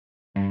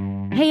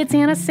Hey, it's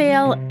Anna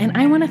Sale, and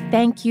I want to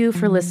thank you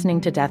for listening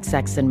to Death,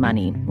 Sex, and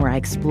Money, where I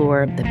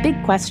explore the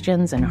big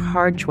questions and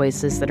hard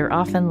choices that are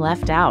often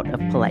left out of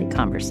polite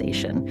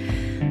conversation.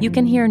 You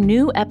can hear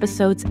new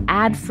episodes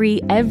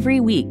ad-free every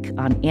week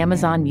on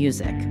Amazon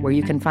Music, where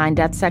you can find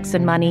Death, Sex,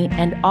 and Money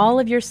and all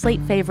of your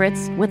Slate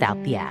favorites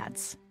without the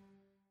ads.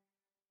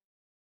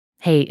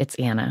 Hey, it's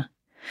Anna.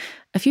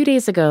 A few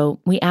days ago,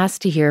 we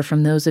asked to hear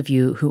from those of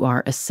you who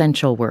are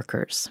essential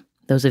workers,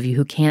 those of you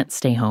who can't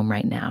stay home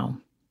right now,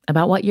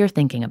 about what you're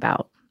thinking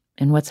about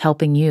and what's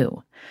helping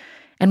you.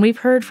 And we've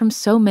heard from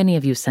so many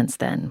of you since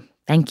then.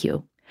 Thank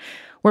you.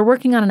 We're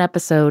working on an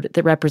episode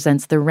that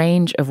represents the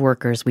range of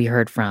workers we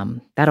heard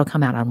from. That'll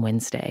come out on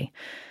Wednesday.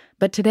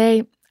 But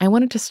today, I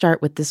wanted to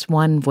start with this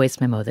one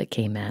voice memo that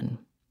came in.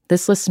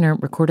 This listener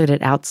recorded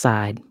it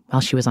outside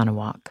while she was on a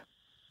walk.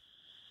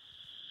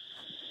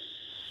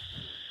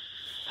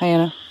 Hi,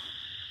 Anna.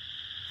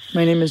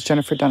 My name is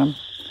Jennifer Dunham.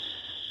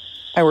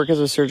 I work as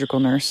a surgical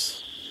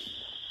nurse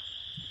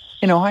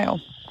in Ohio.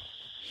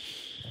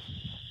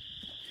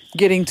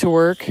 Getting to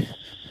work,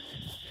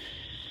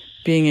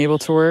 being able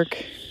to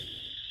work,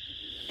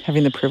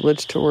 having the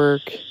privilege to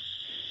work,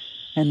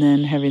 and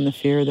then having the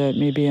fear that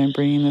maybe I'm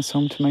bringing this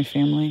home to my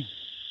family.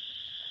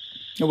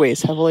 It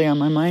weighs heavily on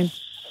my mind.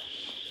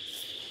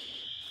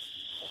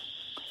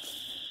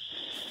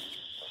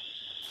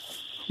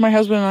 My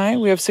husband and I,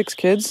 we have 6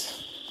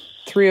 kids.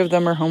 3 of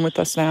them are home with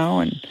us now,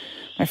 and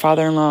my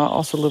father-in-law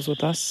also lives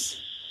with us.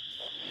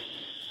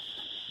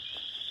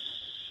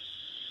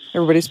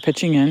 Everybody's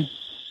pitching in,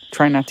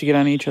 trying not to get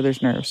on each other's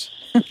nerves.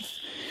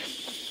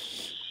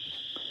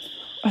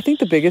 I think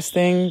the biggest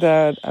thing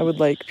that I would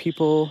like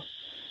people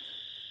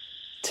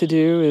to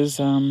do is,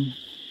 at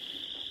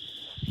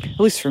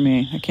least for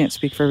me, I can't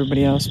speak for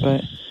everybody else,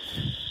 but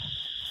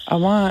I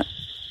want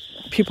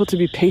people to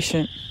be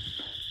patient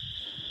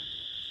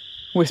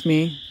with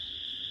me,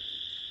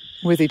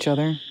 with each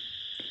other.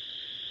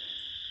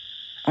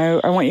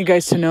 I want you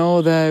guys to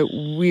know that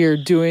we are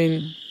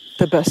doing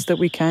the best that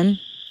we can.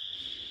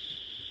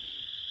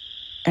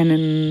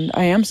 And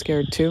I am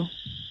scared too.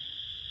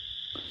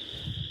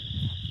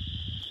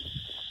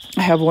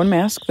 I have one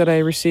mask that I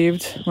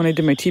received when I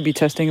did my TB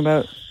testing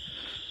about,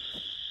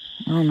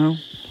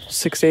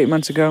 6 to 8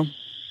 months ago.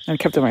 I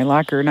kept it in my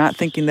locker, not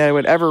thinking that I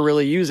would ever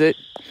really use it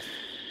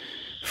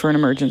for an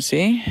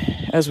emergency,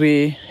 as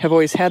we have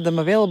always had them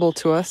available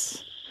to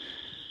us.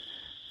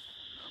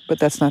 But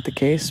that's not the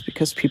case,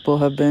 because people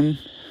have been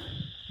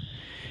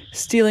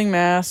stealing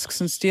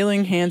masks and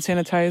stealing hand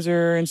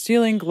sanitizer and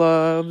stealing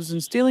gloves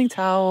and stealing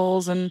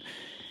towels. And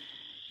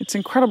it's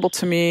incredible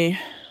to me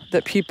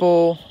that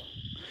people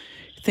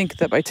think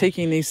that by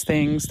taking these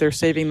things, they're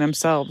saving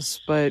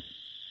themselves, but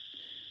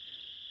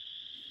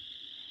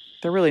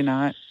they're really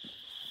not.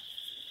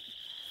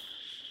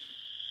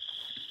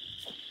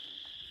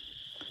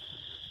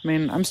 I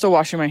mean, I'm still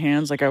washing my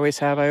hands like I always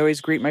have. I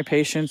always greet my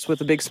patients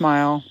with a big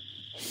smile.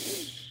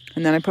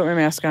 And then I put my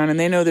mask on, and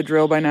they know the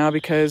drill by now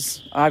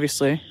because,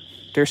 obviously,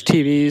 there's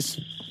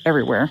TVs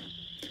everywhere.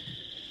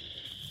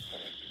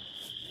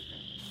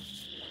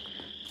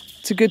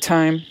 It's a good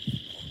time.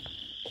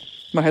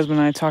 My husband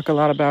and I talk a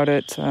lot about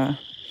it. The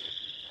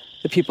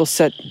people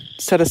set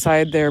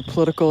aside their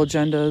political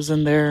agendas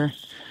and their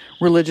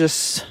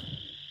religious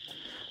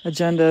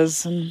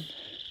agendas and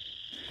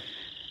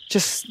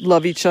just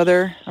love each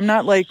other. I'm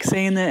not like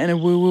saying that in a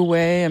woo-woo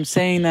way. I'm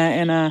saying that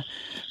in a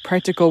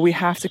practical, we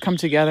have to come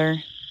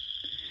together.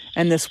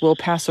 And this will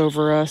pass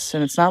over us.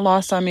 And it's not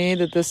lost on me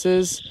that this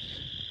is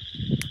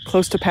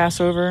close to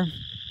Passover.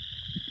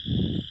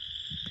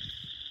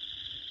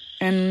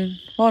 And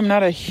while I'm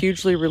not a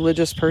hugely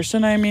religious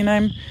person, I mean,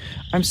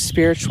 I'm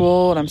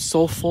spiritual and I'm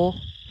soulful.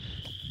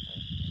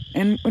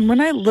 And when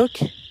I look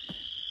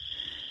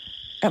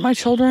at my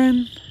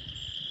children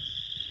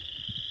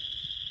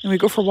and we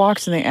go for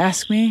walks and they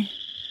ask me,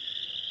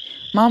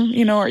 Mom,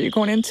 are you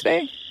going in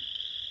today?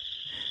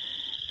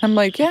 I'm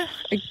like, yeah,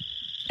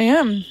 I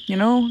am.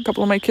 A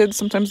couple of my kids,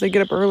 sometimes they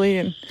get up early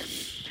and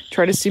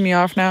try to see me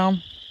off now.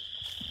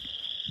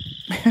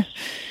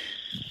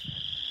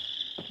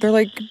 They're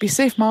like, be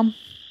safe, Mom.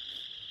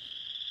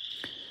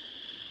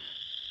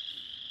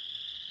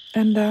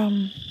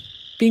 And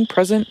being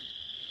present,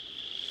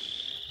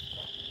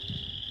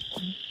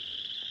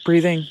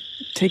 breathing,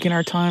 taking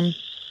our time.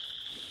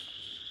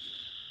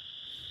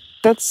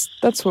 That's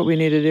what we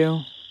need to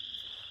do.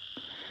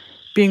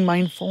 Being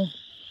mindful.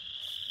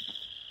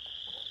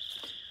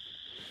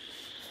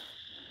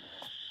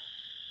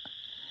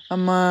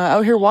 I'm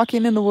out here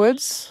walking in the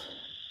woods,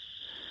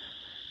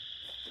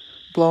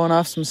 blowing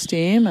off some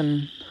steam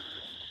and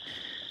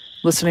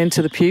listening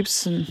to the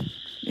peeps and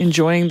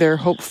enjoying their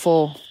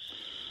hopeful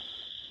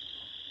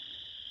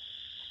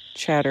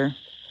chatter.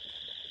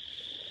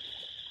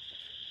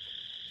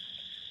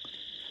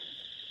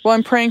 Well,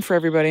 I'm praying for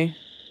everybody,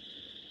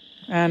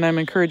 and I'm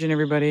encouraging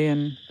everybody,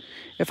 and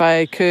if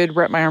I could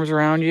wrap my arms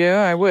around you,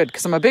 I would,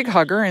 because I'm a big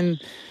hugger,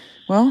 and,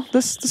 well,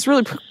 this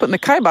really putting the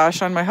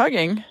kibosh on my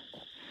hugging.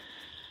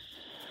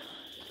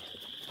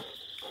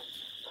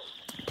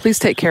 Please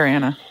take care,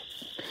 Anna.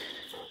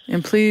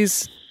 And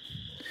please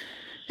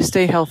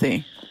stay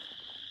healthy.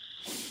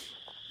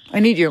 I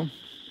need you.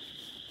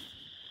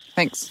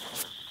 Thanks.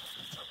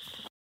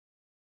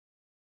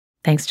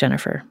 Thanks,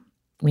 Jennifer.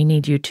 We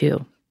need you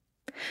too.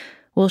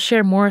 We'll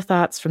share more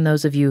thoughts from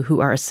those of you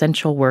who are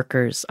essential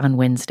workers on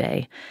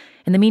Wednesday.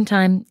 In the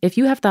meantime, if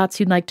you have thoughts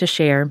you'd like to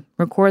share,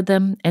 record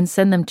them and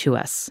send them to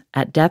us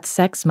at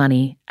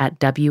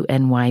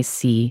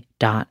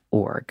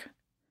deathsexmoney@wnyc.org.